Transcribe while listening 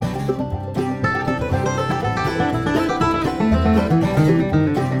We're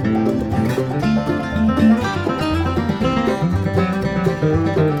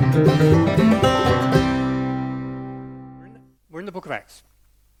in the book of Acts.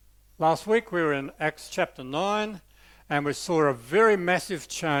 Last week we were in Acts chapter 9 and we saw a very massive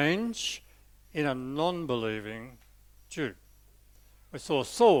change in a non-believing Jew. We saw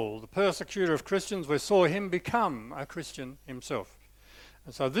Saul, the persecutor of Christians, we saw him become a Christian himself.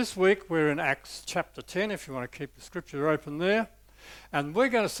 And so this week we're in Acts chapter 10, if you want to keep the scripture open there. And we're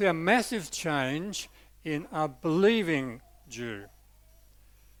going to see a massive change in a believing Jew.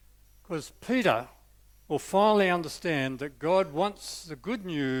 Because Peter will finally understand that God wants the good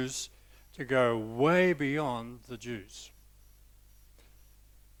news to go way beyond the Jews.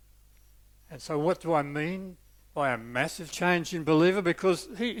 And so what do I mean by a massive change in believer? Because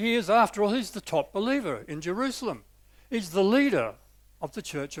he is, after all, he's the top believer in Jerusalem. He's the leader of the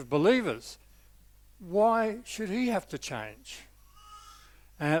church of believers. Why should he have to change?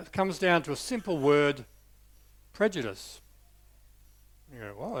 And it comes down to a simple word, prejudice. You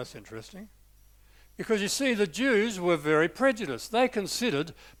go, well, that's interesting. Because you see, the Jews were very prejudiced. They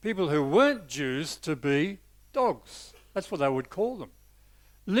considered people who weren't Jews to be dogs. That's what they would call them.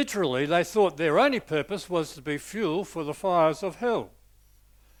 Literally, they thought their only purpose was to be fuel for the fires of hell.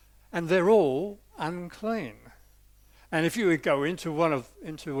 And they're all unclean. And if you would go into one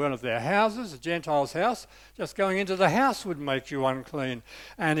of their houses, a Gentile's house, just going into the house would make you unclean.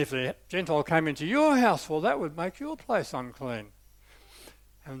 And if the Gentile came into your house, well, that would make your place unclean.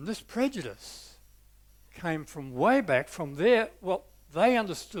 And this prejudice came from way back from what they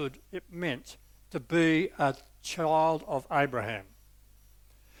understood it meant to be a child of Abraham.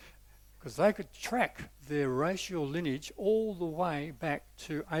 Because they could track their racial lineage all the way back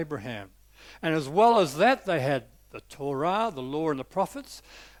to Abraham. And as well as that, they had the Torah, the law and the prophets.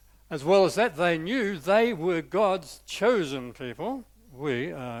 As well as that, they knew they were God's chosen people.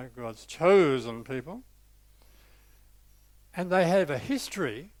 We are God's chosen people. And they have a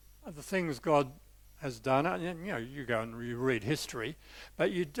history of the things God has done. And, you go and you read history,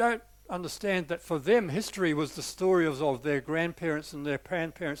 but you don't understand that for them history was the story of their grandparents and their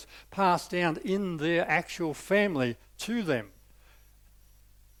grandparents passed down in their actual family to them.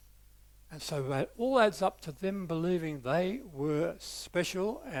 And so that all adds up to them believing they were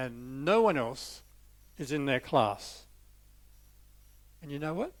special and no one else is in their class. And you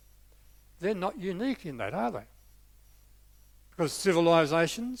know what? They're not unique in that, are they? Because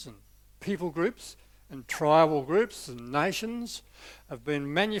civilizations and people groups and tribal groups and nations have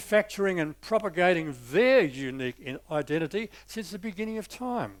been manufacturing and propagating their unique identity since the beginning of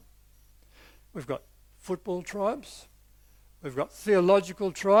time. We've got football tribes, we've got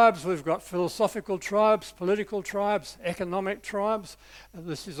theological tribes, we've got philosophical tribes, political tribes, economic tribes, and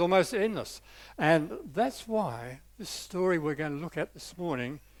this is almost endless. And that's why this story we're going to look at this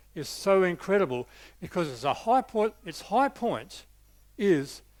morning is so incredible, because its high point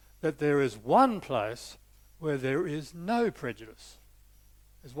is that there is one place where there is no prejudice.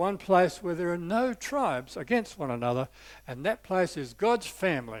 There's one place where there are no tribes against one another, and that place is God's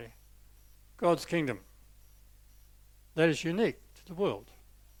family, God's kingdom. That is unique to the world.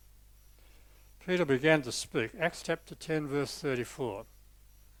 Peter began to speak. Acts chapter 10, verse 34.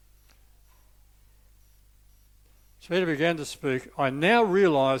 Peter began to speak, I now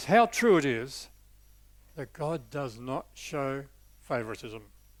realize how true it is that God does not show favoritism,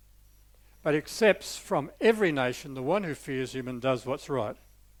 but accepts from every nation the one who fears him and does what's right.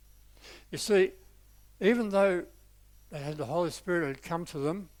 You see, even though they had the Holy Spirit had come to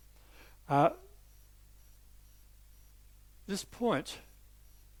them, this point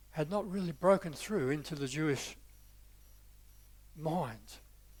had not really broken through into the Jewish mind.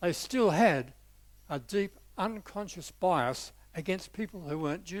 They still had a deep unconscious bias against people who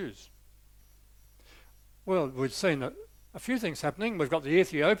weren't Jews. Well, we've seen a few things happening. We've got the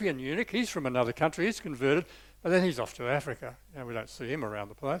Ethiopian eunuch. He's from another country. He's converted, but then he's off to Africa. We don't see him around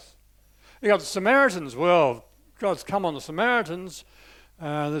the place. You've got the Samaritans. Well, God's come on the Samaritans.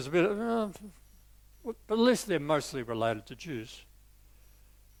 There's a bit of... but at least they're mostly related to Jews.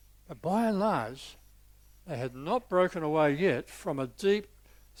 But by and large, they had not broken away yet from a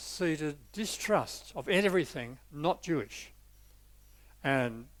deep-seated distrust of everything not Jewish.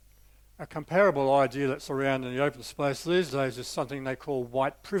 And a comparable idea that's around in the open space these days is something they call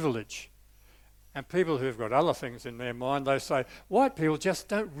white privilege. And people who've got other things in their mind, they say, white people just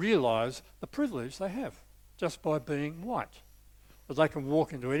don't realise the privilege they have just by being white. That they can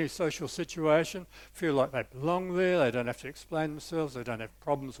walk into any social situation, feel like they belong there, they don't have to explain themselves, they don't have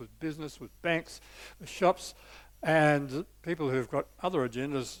problems with business, with banks, with shops. And people who've got other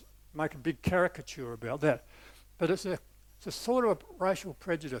agendas make a big caricature about that. But it's a sort of a racial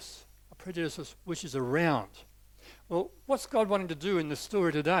prejudice, a prejudice which is around. Well, what's God wanting to do in the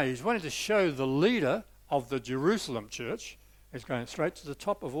story today? He's wanting to show the leader of the Jerusalem church. He's going straight to the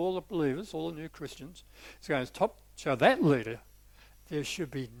top of all the believers, all the new Christians. He's going to show that leader there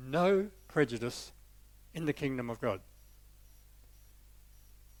should be no prejudice in the kingdom of God.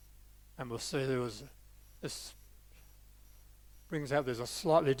 And we'll see this brings out there's a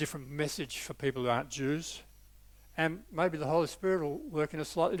slightly different message for people who aren't Jews. And maybe the Holy Spirit will work in a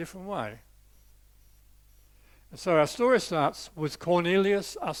slightly different way. And so our story starts with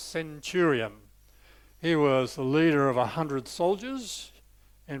Cornelius, a centurion. He was the leader of 100 soldiers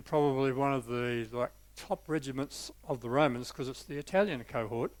and probably one of the top regiments of the Romans, because it's the Italian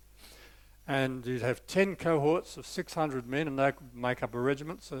cohort. And you'd have 10 cohorts of 600 men, and they could make up a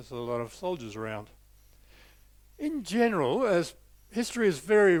regiment, so there's a lot of soldiers around. In general, as history is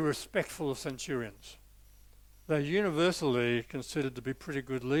very respectful of centurions. They're universally considered to be pretty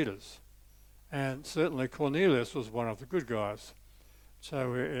good leaders. And certainly Cornelius was one of the good guys.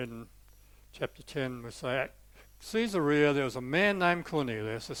 So in chapter 10 we say, at Caesarea there was a man named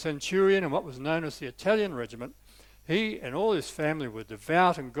Cornelius, a centurion in what was known as the Italian regiment. He and all his family were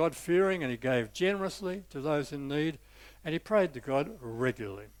devout and God-fearing, and he gave generously to those in need, and he prayed to God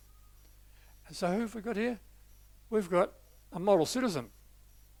regularly. And so who have we got here? We've got a model citizen.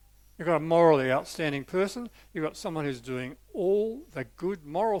 You've got a morally outstanding person. You've got someone who's doing all the good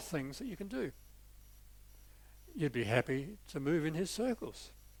moral things that you can do. You'd be happy to move in his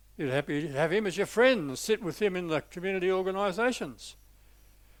circles. You'd be happy to have him as your friend and sit with him in the community organisations.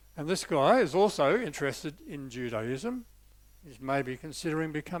 And this guy is also interested in Judaism. He's maybe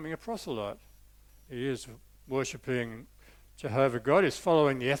considering becoming a proselyte. He is worshipping Jehovah God. He's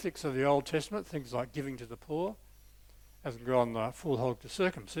following the ethics of the Old Testament, things like giving to the poor. Hasn't gone full hog to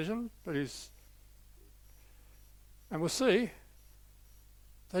circumcision, but he's... And we'll see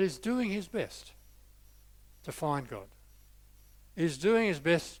that he's doing his best to find God. He's doing his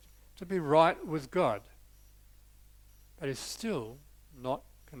best to be right with God, but he's still not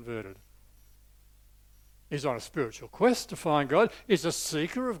converted. He's on a spiritual quest to find God. He's a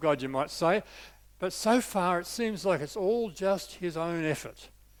seeker of God, you might say, but so far it seems like it's all just his own effort.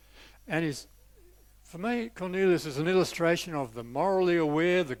 And for me, Cornelius is an illustration of the morally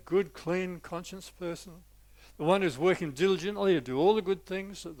aware, the good, clean conscience person, the one who's working diligently to do all the good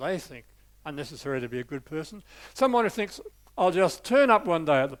things that they think are necessary to be a good person. Someone who thinks, I'll just turn up one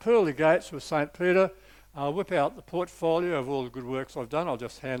day at the pearly gates with St. Peter, I'll whip out the portfolio of all the good works I've done, I'll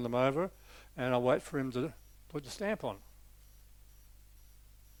just hand them over, and I'll wait for him to put the stamp on.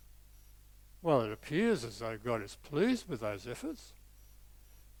 Well, it appears as though God is pleased with those efforts.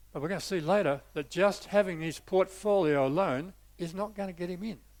 But we're going to see later that just having his portfolio alone is not going to get him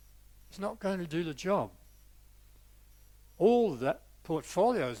in. It's not going to do the job. All that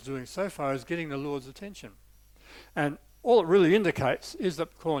portfolio is doing so far is getting the Lord's attention. And all it really indicates is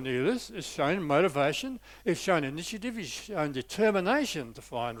that Cornelius is shown motivation, he's shown initiative, he's shown determination to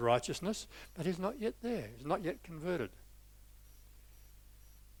find righteousness, but he's not yet there. He's not yet converted.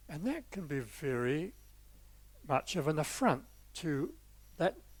 And that can be very much of an affront to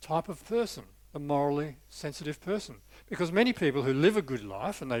that type of person, the morally sensitive person. Because many people who live a good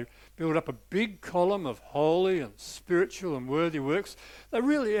life and they build up a big column of holy and spiritual and worthy works, they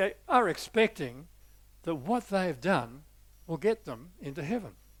really are expecting that what they've done will get them into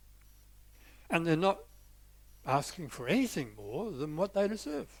heaven. And they're not asking for anything more than what they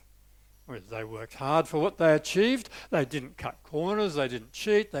deserve. They worked hard for what they achieved, they didn't cut corners, they didn't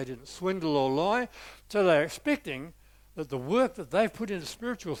cheat, they didn't swindle or lie, so they're expecting that the work that they've put into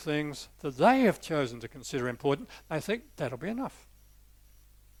spiritual things that they have chosen to consider important, they think that'll be enough.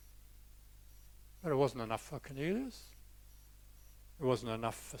 But it wasn't enough for Cornelius. It wasn't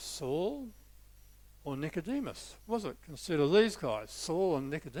enough for Saul or Nicodemus, was it? Consider these guys, Saul and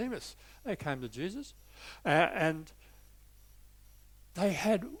Nicodemus. They came to Jesus and they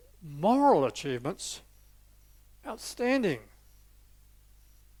had moral achievements outstanding.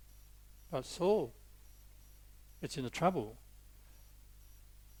 But Saul gets into trouble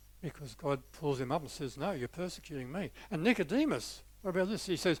because God pulls him up and says, no, you're persecuting me. And Nicodemus, what about this?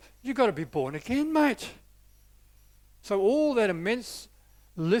 He says, you've got to be born again, mate. So all that immense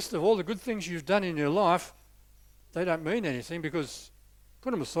list of all the good things you've done in your life, they don't mean anything, because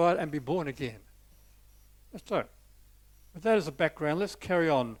put them aside and be born again. So, with that as a background, let's carry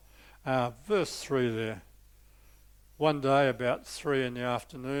on. Verse 3 there. One day about 3 in the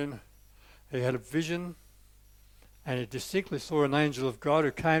afternoon, he had a vision, and he distinctly saw an angel of God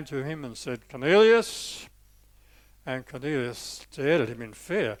who came to him and said, Cornelius. And Cornelius stared at him in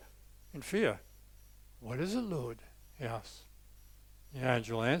fear. in fear. "What is it, Lord?" he asked. The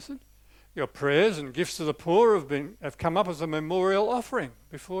angel answered, "Your prayers and gifts to the poor have come up as a memorial offering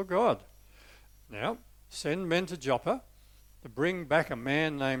before God. Now, send men to Joppa to bring back a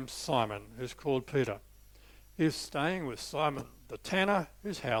man named Simon, who's called Peter. He is staying with Simon the tanner,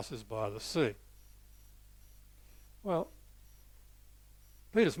 whose house is by the sea." Well,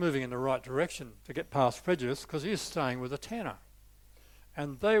 Peter's moving in the right direction to get past prejudice because he is staying with a tanner.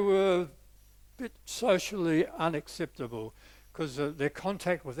 And they were a bit socially unacceptable because their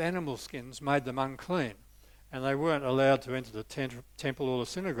contact with animal skins made them unclean, and they weren't allowed to enter the temple or the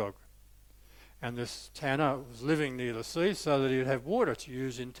synagogue. And this tanner was living near the sea so that he would have water to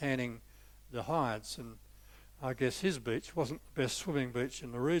use in tanning the hides, and I guess his beach wasn't the best swimming beach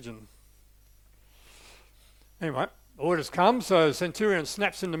in the region. Anyway, orders come, so the centurion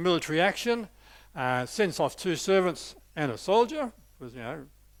snaps into military action, sends off 2 servants and a soldier, because,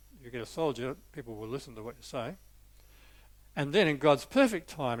 you get a soldier, people will listen to what you say. And then in God's perfect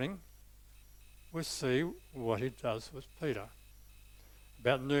timing, we see what he does with Peter.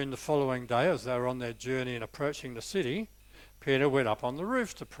 About noon the following day, as they were on their journey and approaching the city, Peter went up on the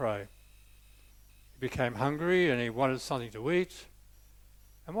roof to pray. He became hungry and he wanted something to eat.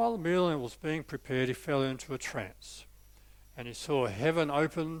 And while the meal was being prepared, he fell into a trance. And he saw heaven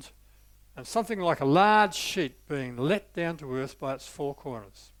opened and something like a large sheet being let down to earth by its 4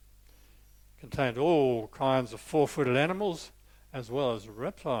 corners. It contained all kinds of 4-footed animals as well as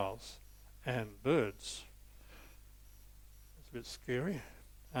reptiles and birds. It's a bit scary.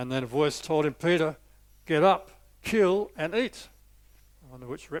 And then a voice told him, "Peter, get up, kill and eat." I wonder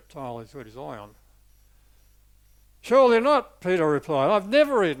which reptile he's got his eye on. "Surely not," Peter replied. "I've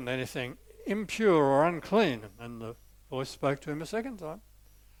never eaten anything impure or unclean." And the voice spoke to him a second time.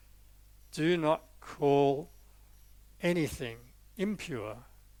 "Do not call anything impure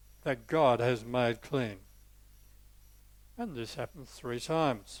that God has made clean." And this happened 3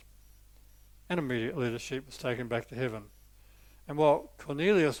 times. And immediately the sheep was taken back to heaven. And while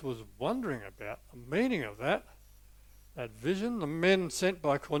Cornelius was wondering about the meaning of that vision, the men sent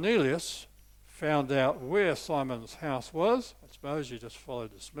by Cornelius found out where Simon's house was. I suppose you just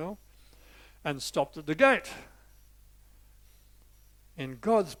followed the smell, and stopped at the gate. In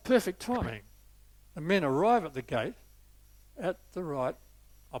God's perfect timing, the men arrive at the gate at the right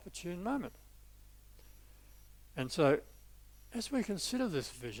opportune moment. And so, as we consider this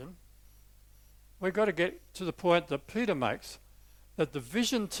vision, we've got to get to the point that Peter makes, that the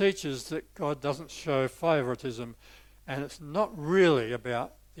vision teaches that God doesn't show favoritism, and it's not really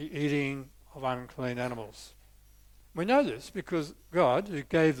about the eating of unclean animals. We know this because God, who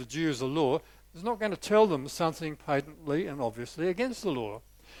gave the Jews the law, is not going to tell them something patently and obviously against the law.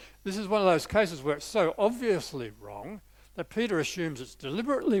 This is one of those cases where it's so obviously wrong that Peter assumes it's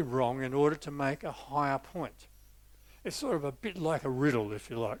deliberately wrong in order to make a higher point. It's sort of a bit like a riddle, if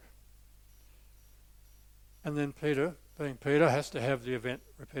you like. And then Peter, being Peter, has to have the event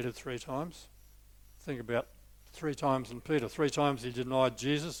repeated 3 times. Think about 3 times in Peter. 3 times he denied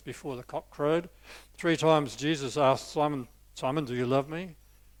Jesus before the cock crowed. 3 times Jesus asked Simon, "Simon, do you love me?"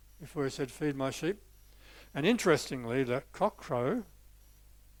 before he said, "Feed my sheep." And interestingly, the cock crow,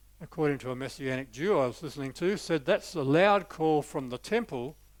 according to a Messianic Jew I was listening to, said that's the loud call from the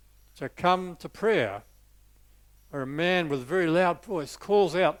temple to come to prayer, where a man with a very loud voice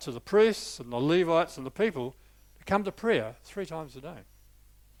calls out to the priests and the Levites and the people to come to prayer 3 times a day.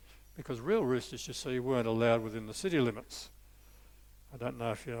 Because real roosters, you see, weren't allowed within the city limits. I don't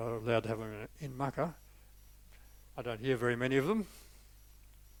know if you're allowed to have them in Makkah. I don't hear very many of them.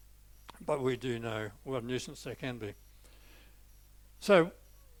 But we do know what a nuisance they can be. So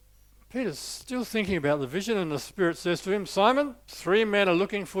Peter's still thinking about the vision, and the Spirit says to him, "Simon, 3 men are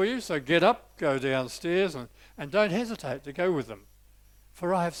looking for you, so get up, go downstairs, and don't hesitate to go with them,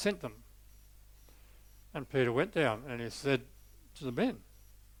 for I have sent them." And Peter went down and he said to the men,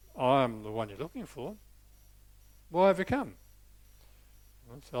 "I am the one you're looking for. Why have you come?"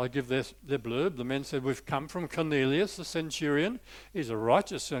 So I give their blurb. The men said, "We've come from Cornelius, the centurion." He's a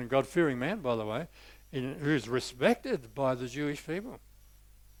righteous and God-fearing man, by the way, who's respected by the Jewish people.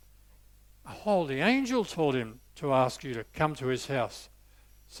 "A holy angel told him to ask you to come to his house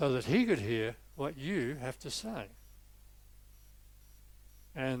so that he could hear what you have to say."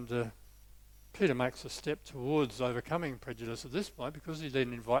 And Peter makes a step towards overcoming prejudice at this point, because he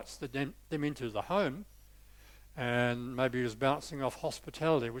then invites them into the home, and maybe he was bouncing off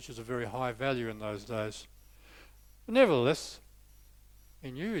hospitality, which is a very high value in those days. But nevertheless,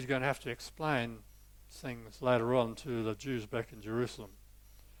 he knew he was going to have to explain things later on to the Jews back in Jerusalem.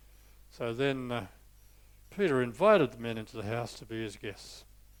 So then Peter invited the men into the house to be his guests.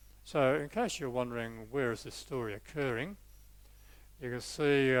 So in case you're wondering where is this story occurring, you can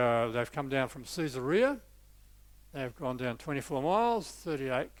see they've come down from Caesarea. They've gone down 24 miles,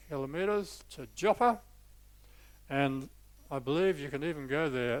 38 kilometres to Joppa, and I believe you can even go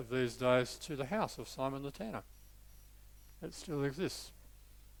there these days to the house of Simon the Tanner. It still exists.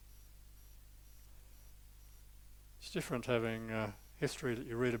 It's different having history that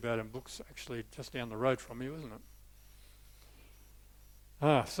you read about in books actually just down the road from you, isn't it?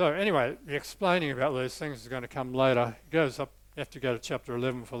 So anyway, the explaining about these things is going to come later. It goes up, you have to go to chapter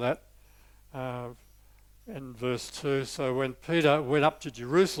 11 for that. In verse 2, so when Peter went up to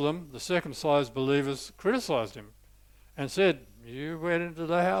Jerusalem, the circumcised believers criticised him and said, "You went into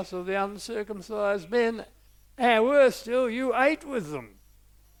the house of the uncircumcised men, and worse still, you ate with them."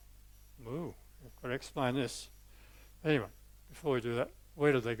 Ooh, I've got to explain this. Anyway, before we do that,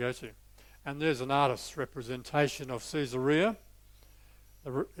 where did they go to? And there's an artist's representation of Caesarea.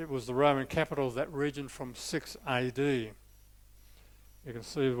 It was the Roman capital of that region from 6 AD. You can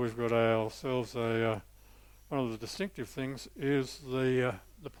see we've got ourselves a... one of the distinctive things is the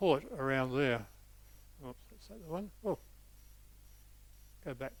port around there. Oops, is that the one? Oh,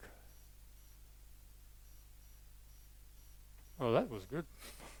 go back. Oh, that was good.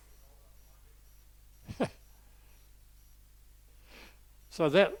 So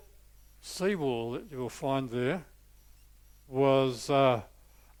that seawall that you will find there was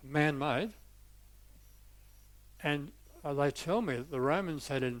man-made, and they tell me that the Romans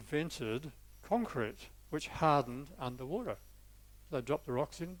had invented concrete which hardened underwater. They dropped the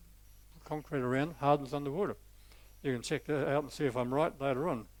rocks in, the concrete around, hardens underwater. You can check that out and see if I'm right later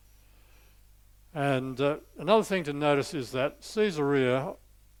on. And another thing to notice is that Caesarea,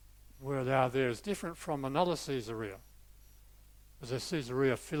 where they are there, is different from another Caesarea. There's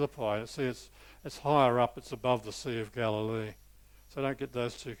Caesarea Philippi. See, it's higher up, it's above the Sea of Galilee. So don't get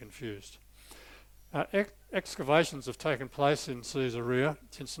those two confused. Excavations have taken place in Caesarea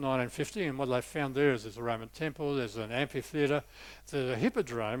since 1950, and what they've found there is there's a Roman temple, there's an amphitheatre, there's a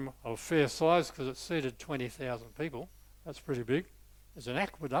hippodrome of fair size because it seated 20,000 people. That's pretty big. There's an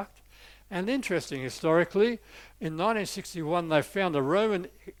aqueduct. And interesting, historically, in 1961 they found a Roman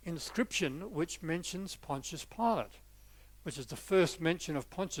inscription which mentions Pontius Pilate, which is the first mention of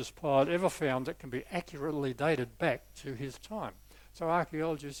Pontius Pilate ever found that can be accurately dated back to his time. So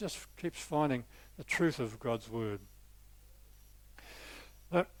archaeology just keeps finding the truth of God's word.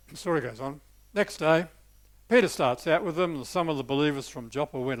 The story goes on. Next day, Peter starts out with them, and some of the believers from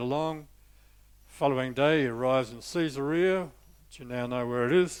Joppa went along. Following day, he arrives in Caesarea, which you now know where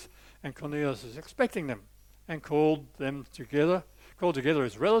it is, and Cornelius is expecting them and called together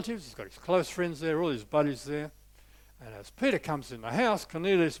his relatives. He's got his close friends there, all his buddies there. And as Peter comes in the house,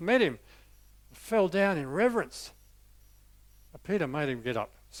 Cornelius met him, fell down in reverence. But Peter made him get up.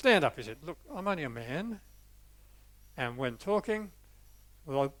 Stand up, he said. Look, I'm only a man. And while talking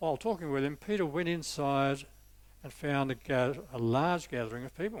with him, Peter went inside and found a large gathering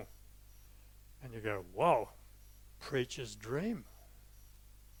of people. And you go, whoa, preacher's dream.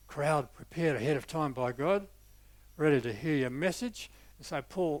 Crowd prepared ahead of time by God, ready to hear your message. And so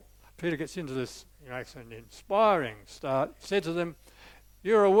Peter gets into this, it's an inspiring start. He said to them,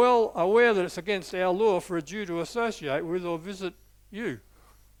 "You're well aware that it's against our law for a Jew to associate with or visit you."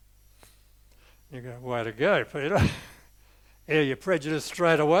 You go, way to go, Peter. Air your prejudice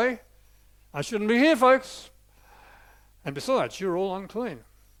straight away. I shouldn't be here, folks. And besides, you're all unclean.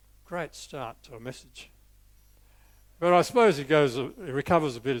 Great start to a message. But I suppose he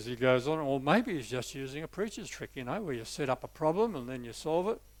recovers a bit as he goes on, or maybe he's just using a preacher's trick, where you set up a problem and then you solve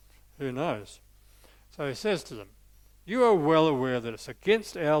it. Who knows? So he says to them, "You are well aware that it's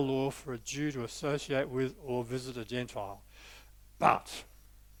against our law for a Jew to associate with or visit a Gentile. But,"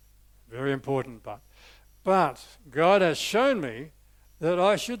 very important but God has shown me that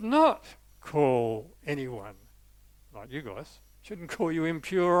I should not call anyone, like you guys, shouldn't call you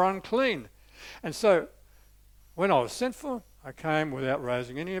impure or unclean. And so, when I was sent for, I came without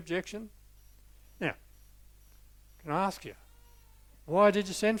raising any objection. Now, can I ask you, why did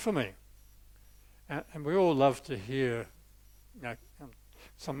you send for me? And we all love to hear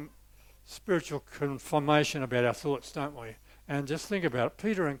some spiritual confirmation about our thoughts, don't we? And just think about it.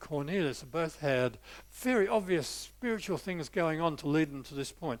 Peter and Cornelius both had very obvious spiritual things going on to lead them to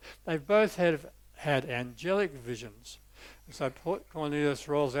this point. They both had angelic visions. And so Cornelius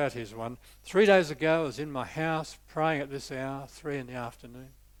rolls out his one. 3 days ago I was in my house praying at this hour, 3 p.m,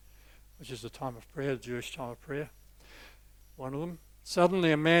 which is the time of prayer, the Jewish time of prayer. One of them.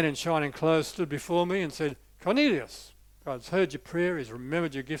 Suddenly a man in shining clothes stood before me and said, "Cornelius, God's heard your prayer, he's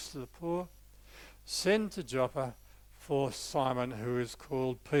remembered your gifts to the poor. Send to Joppa for Simon, who is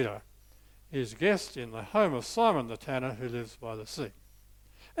called Peter, his guest in the home of Simon the tanner, who lives by the sea.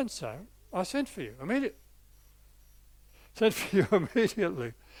 And so I sent for you immediately.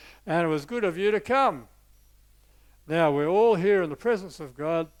 And it was good of you to come. Now we're all here in the presence of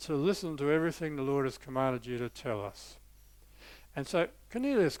God to listen to everything the Lord has commanded you to tell us. And so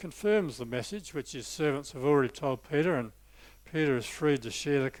Cornelius confirms the message which his servants have already told Peter, and Peter is free to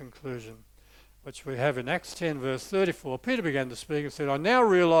share the conclusion, which we have in Acts 10 verse 34. Peter began to speak and said, I now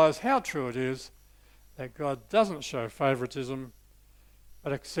realise how true it is that God doesn't show favouritism,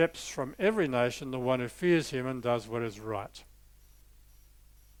 but accepts from every nation the one who fears him and does what is right.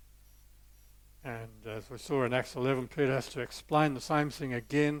 And as we saw in Acts 11, Peter has to explain the same thing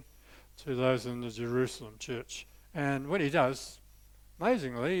again to those in the Jerusalem church. And when he does,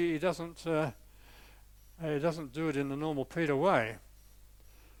 amazingly, he doesn't do it in the normal Peter way.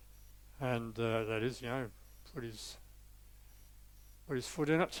 And that is, put his foot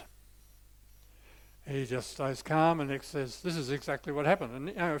in it. He just stays calm and says, this is exactly what happened. And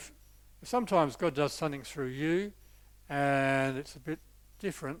if sometimes God does something through you and it's a bit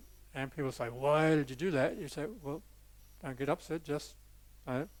different, and people say, why did you do that? You say, well, don't get upset, just,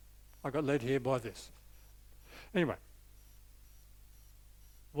 I got led here by this. Anyway,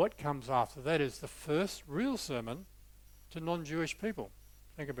 what comes after that is the first real sermon to non-Jewish people.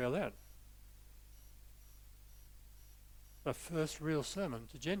 Think about that. The first real sermon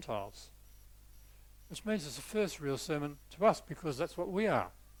to Gentiles. Which means it's the first real sermon to us, because that's what we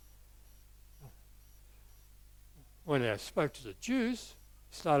are. When I spoke to the Jews,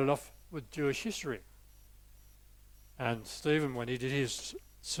 started off with Jewish history. And Stephen, when he did his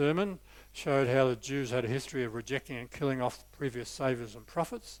sermon, showed how the Jews had a history of rejecting and killing off previous saviours and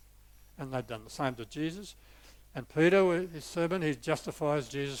prophets, and they'd done the same to Jesus. And Peter, with his sermon, he justifies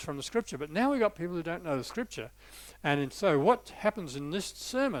Jesus from the Scripture. But now we've got people who don't know the Scripture. And so what happens in this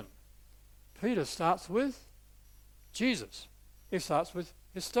sermon? Peter starts with Jesus. He starts with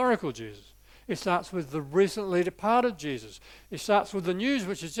historical Jesus. It starts with the recently departed Jesus. It starts with the news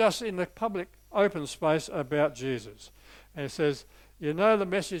which is just in the public open space about Jesus. And it says, you know the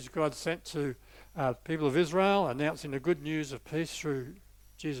message God sent to people of Israel, announcing the good news of peace through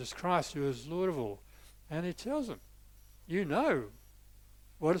Jesus Christ, who is Lord of all. And he tells them, you know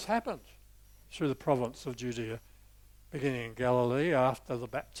what has happened through the province of Judea, beginning in Galilee after the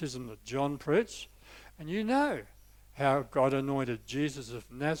baptism that John preached. And you know how God anointed Jesus of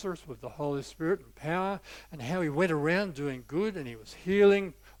Nazareth with the Holy Spirit and power, and how he went around doing good, and he was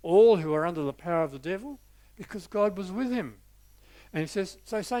healing all who are under the power of the devil, because God was with him. And he says,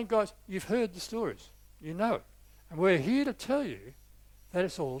 so saying, guys, you've heard the stories, you know it, and we're here to tell you that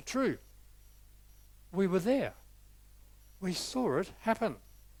it's all true. We were there. We saw it happen.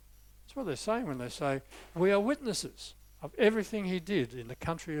 That's what they're saying when they say, we are witnesses of everything he did in the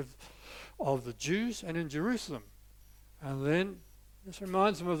country of the Jews and in Jerusalem. And then this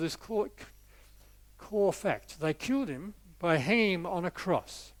reminds them of this core fact. They killed him by hanging him on a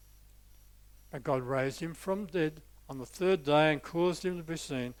cross. But God raised him from dead on the third day and caused him to be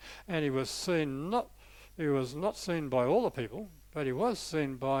seen. And he was not seen by all the people, but he was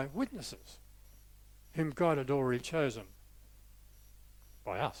seen by witnesses whom God had already chosen.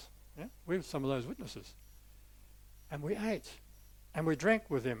 By us. Yeah? We were some of those witnesses. And we ate. And we drank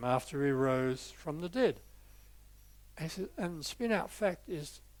with him after he rose from the dead. And the spin-out fact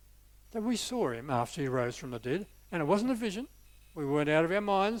is that we saw him after he rose from the dead, and it wasn't a vision. We weren't out of our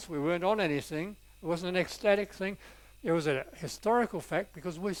minds. We weren't on anything. It wasn't an ecstatic thing. It was a historical fact,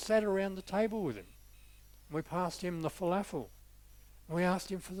 because we sat around the table with him. We passed him the falafel. And we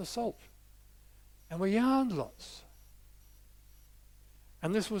asked him for the salt. And we yarned lots.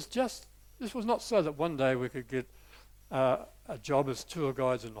 And this was not so that one day we could get a job as tour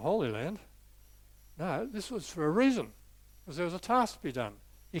guides in the Holy Land. No, this was for a reason, because there was a task to be done.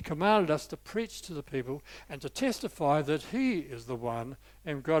 He commanded us to preach to the people and to testify that he is the one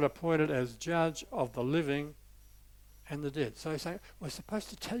whom God appointed as judge of the living and the dead. So he's saying, we're supposed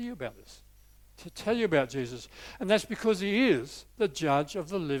to tell you about this, to tell you about Jesus. And that's because he is the judge of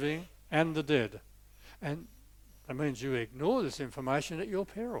the living and the dead. And that means you ignore this information at your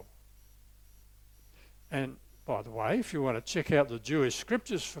peril. And by the way, if you want to check out the Jewish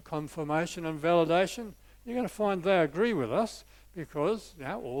scriptures for confirmation and validation, you're going to find they agree with us, because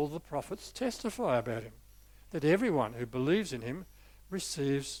now all the prophets testify about him, that everyone who believes in him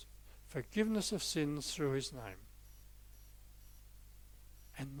receives forgiveness of sins through his name.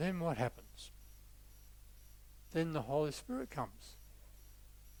 And then what happens? Then the Holy Spirit comes.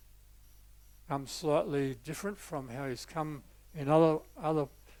 Comes slightly different from how he's come in other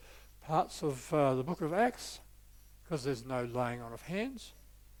parts of the book of Acts, because there's no laying on of hands.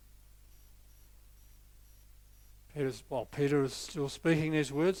 While Peter is still speaking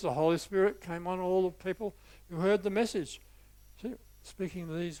these words, the Holy Spirit came on all the people who heard the message. See,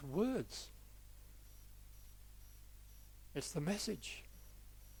 speaking these words. It's the message.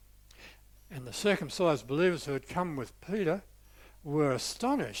 And the circumcised believers who had come with Peter were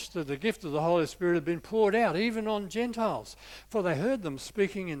astonished that the gift of the Holy Spirit had been poured out even on Gentiles, for they heard them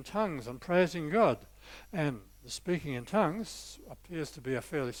speaking in tongues and praising God. And the speaking in tongues appears to be a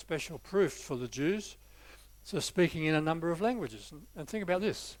fairly special proof for the Jews. So speaking in a number of languages. And think about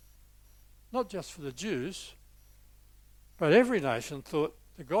this. Not just for the Jews, but every nation thought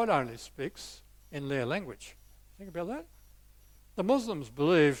that God only speaks in their language. Think about that. The Muslims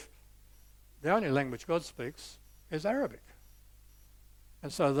believe the only language God speaks is Arabic.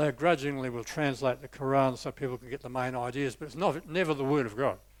 And so they grudgingly will translate the Quran so people can get the main ideas, but it's never the word of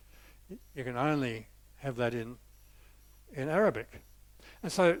God. You can only have that in Arabic.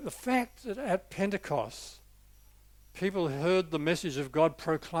 And so the fact that at Pentecost, people heard the message of God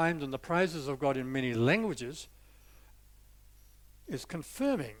proclaimed and the praises of God in many languages is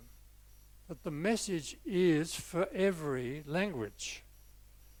confirming that the message is for every language.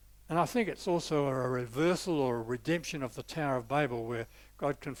 And I think it's also a reversal or a redemption of the Tower of Babel, where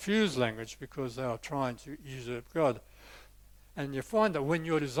God confused language because they were trying to usurp God. And you find that when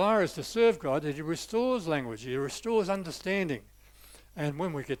your desire is to serve God, that He restores language, He restores understanding. And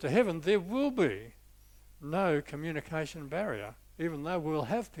when we get to heaven, there will be no communication barrier, even though we'll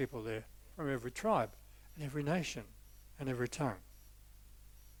have people there from every tribe and every nation and every tongue.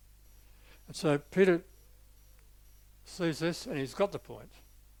 And so Peter sees this and he's got the point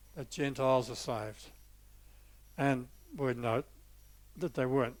that Gentiles are saved. And we note that they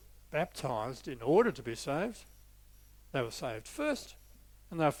weren't baptized in order to be saved. They were saved first,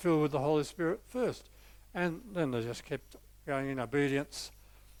 and they were filled with the Holy Spirit first. And then they just kept going in obedience.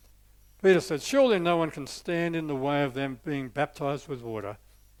 Peter said, surely no one can stand in the way of them being baptized with water.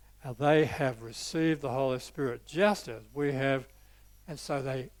 Now they have received the Holy Spirit just as we have. And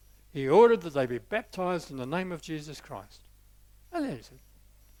so he ordered that they be baptized in the name of Jesus Christ. And then he said,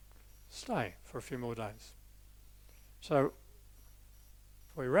 stay for a few more days. So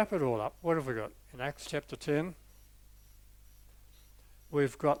if we wrap it all up, what have we got? In Acts chapter 10,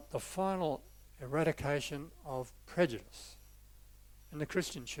 we've got the final eradication of prejudice in the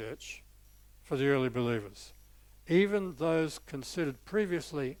Christian church for the early believers. Even those considered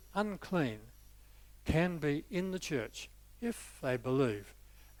previously unclean can be in the church if they believe,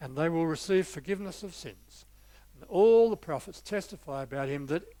 and they will receive forgiveness of sins. And all the prophets testify about him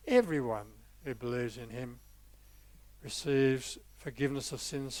that everyone who believes in him receives forgiveness of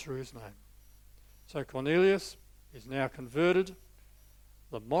sins through his name. So Cornelius is now converted.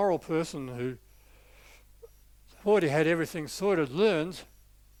 The moral person who thought he had everything sorted learned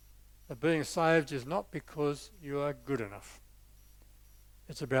that being saved is not because you are good enough.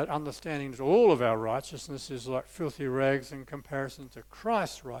 It's about understanding that all of our righteousness is like filthy rags in comparison to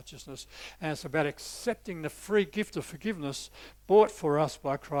Christ's righteousness, and it's about accepting the free gift of forgiveness bought for us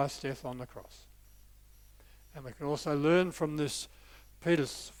by Christ's death on the cross. And we can also learn from this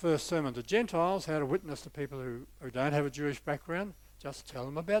Peter's first sermon to Gentiles how to witness to people who don't have a Jewish background. Just tell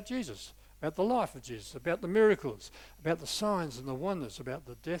them about Jesus, about the life of Jesus, about the miracles, about the signs and the wonders, about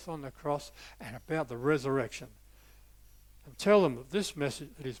the death on the cross, and about the resurrection. And tell them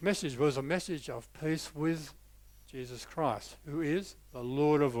that his message was a message of peace with Jesus Christ, who is the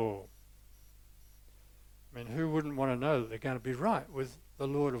Lord of all. I mean, who wouldn't want to know that they're going to be right with the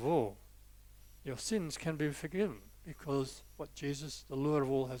Lord of all? Your sins can be forgiven because what Jesus, the Lord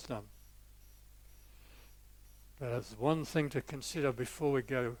of all, has done. But there's one thing to consider before we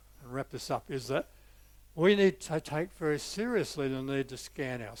go and wrap this up, is that we need to take very seriously the need to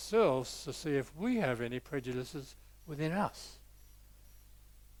scan ourselves to see if we have any prejudices within us.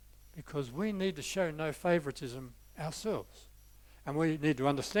 Because we need to show no favoritism ourselves. And we need to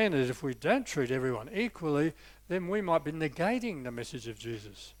understand that if we don't treat everyone equally, then we might be negating the message of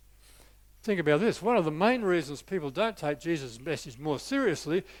Jesus. Think about this. One of the main reasons people don't take Jesus' message more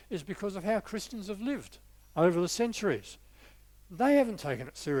seriously is because of how Christians have lived over the centuries. They haven't taken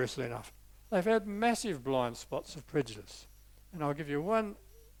it seriously enough. They've had massive blind spots of prejudice. And I'll give you one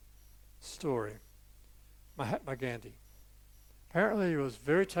story. Mahatma Gandhi. Apparently he was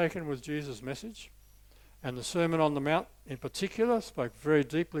very taken with Jesus' message, and the Sermon on the Mount in particular spoke very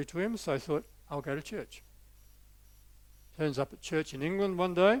deeply to him, so he thought, I'll go to church. Turns up at church in England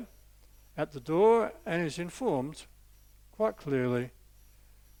one day, at the door, and is informed quite clearly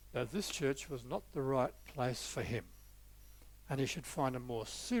that this church was not the right place for him, and he should find a more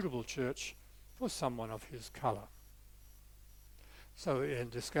suitable church for someone of his colour. So in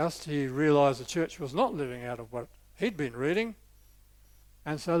disgust, he realised the church was not living out of what he'd been reading,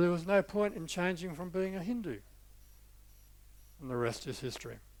 and so there was no point in changing from being a Hindu. And the rest is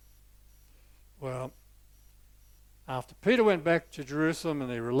history. Well, after Peter went back to Jerusalem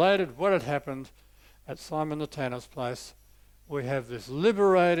and he related what had happened at Simon the Tanner's place, we have this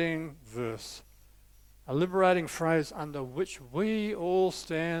liberating verse, a liberating phrase under which we all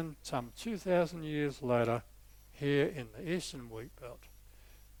stand some 2,000 years later here in the Eastern Wheat Belt.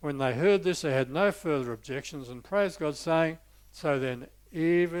 When they heard this, they had no further objections and praised God, saying, "So then,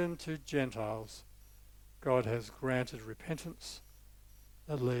 even to Gentiles, God has granted repentance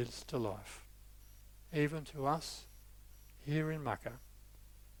that leads to life." Even to us, here in Makkah,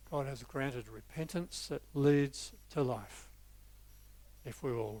 God has granted repentance that leads to life. If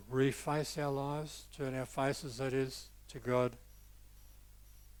we will reface our lives, turn our faces, that is, to God,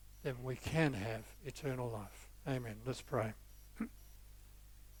 then we can have eternal life. Amen. Let's pray.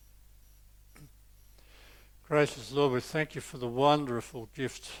 Gracious Lord, we thank you for the wonderful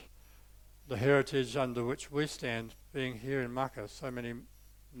gift, the heritage under which we stand, being here in Makkah, so many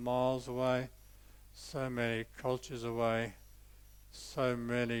miles away, so many cultures away, so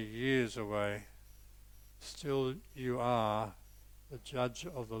many years away. Still you are the judge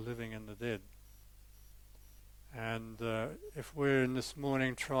of the living and the dead. And if we're in this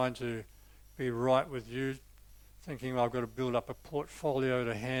morning trying to be right with you, thinking I've got to build up a portfolio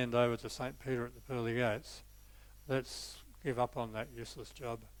to hand over to St. Peter at the pearly gates, let's give up on that useless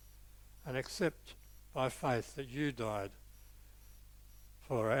job and accept by faith that you died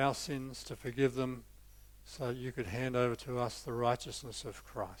for our sins, to forgive them, so that you could hand over to us the righteousness of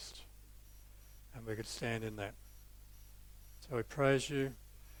Christ, and we could stand in that. So we praise you,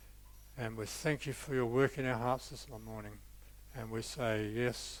 and we thank you for your work in our hearts this morning, and we say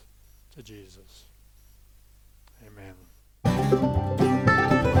yes to Jesus. Amen.